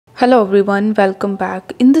Hello everyone, welcome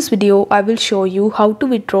back. In this video, I will show you how to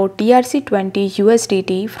withdraw Trc20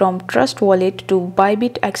 USDT from Trustwallet to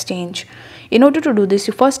Bybit exchange. In order to do this,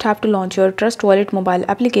 you first have to launch your Trustwallet mobile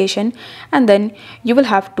application, and then you will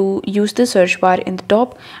have to use the search bar in the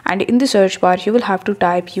top, and in the search bar you will have to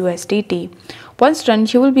type USDT. Once done,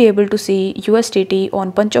 you will be able to see USDT on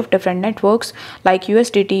bunch of different networks like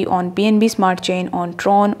USDT on BNB Smart Chain, on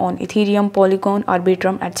Tron, on Ethereum, Polygon,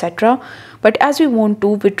 Arbitrum, etc. But as we want to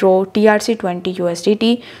withdraw Trc20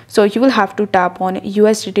 USDT, so you will have to tap on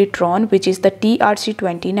USDT Tron, which is the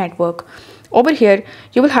Trc20 network. Over here,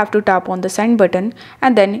 you will have to tap on the send button,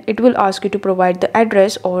 and then it will ask you to provide the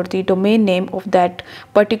address or the domain name of that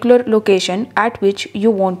particular location at which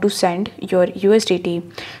you want to send your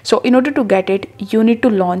USDT. So in order to get it, you need to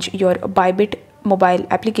launch your Bybit mobile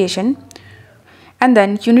application, and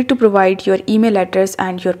then you need to provide your email address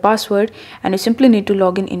and your password, and you simply need to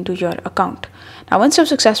log in into your account. Now once you've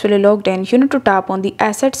successfully logged in, you need to tap on the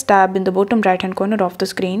assets tab in the bottom right hand corner of the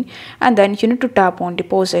screen, and then you need to tap on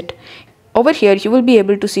deposit. Over here, you will be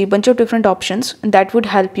able to see a bunch of different options that would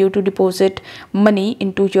help you to deposit money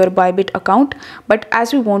into your Bybit account. But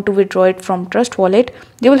as we want to withdraw it from Trustwallet,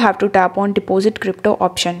 you will have to tap on deposit crypto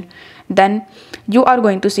option. Then you are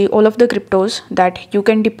going to see all of the cryptos that you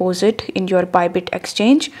can deposit in your Bybit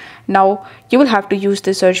exchange. Now you will have to use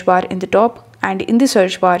the search bar in the top, and in the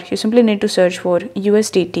search bar, you simply need to search for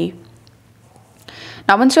USDT.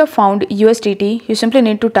 Now once you have found USDT, you simply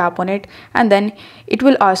need to tap on it, and then it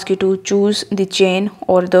will ask you to choose the chain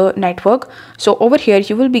or the network. So over here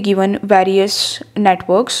you will be given various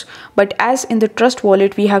networks, but as in the Trust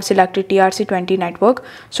Wallet we have selected Trc20 network,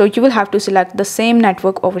 so you will have to select the same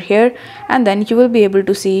network over here, and then you will be able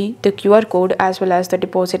to see the QR code as well as the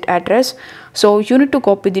deposit address. So you need to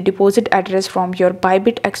copy the deposit address from your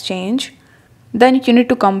Bybit exchange. Then you need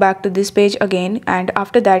to come back to this page again, and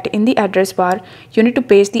after that in the address bar you need to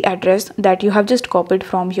paste the address that you have just copied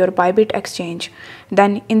from your Bybit exchange.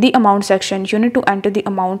 Then in the amount section you need to enter the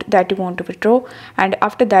amount that you want to withdraw, and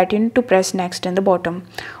after that you need to press next in the bottom.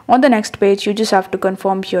 On the next page you just have to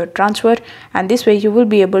confirm your transfer, and this way you will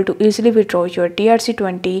be able to easily withdraw your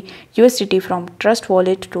Trc20 USDT from Trust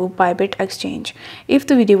Wallet to Bybit exchange. If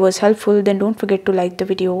the video was helpful, then don't forget to like the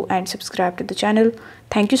video and subscribe to the channel.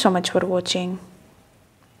 Thank you so much for watching.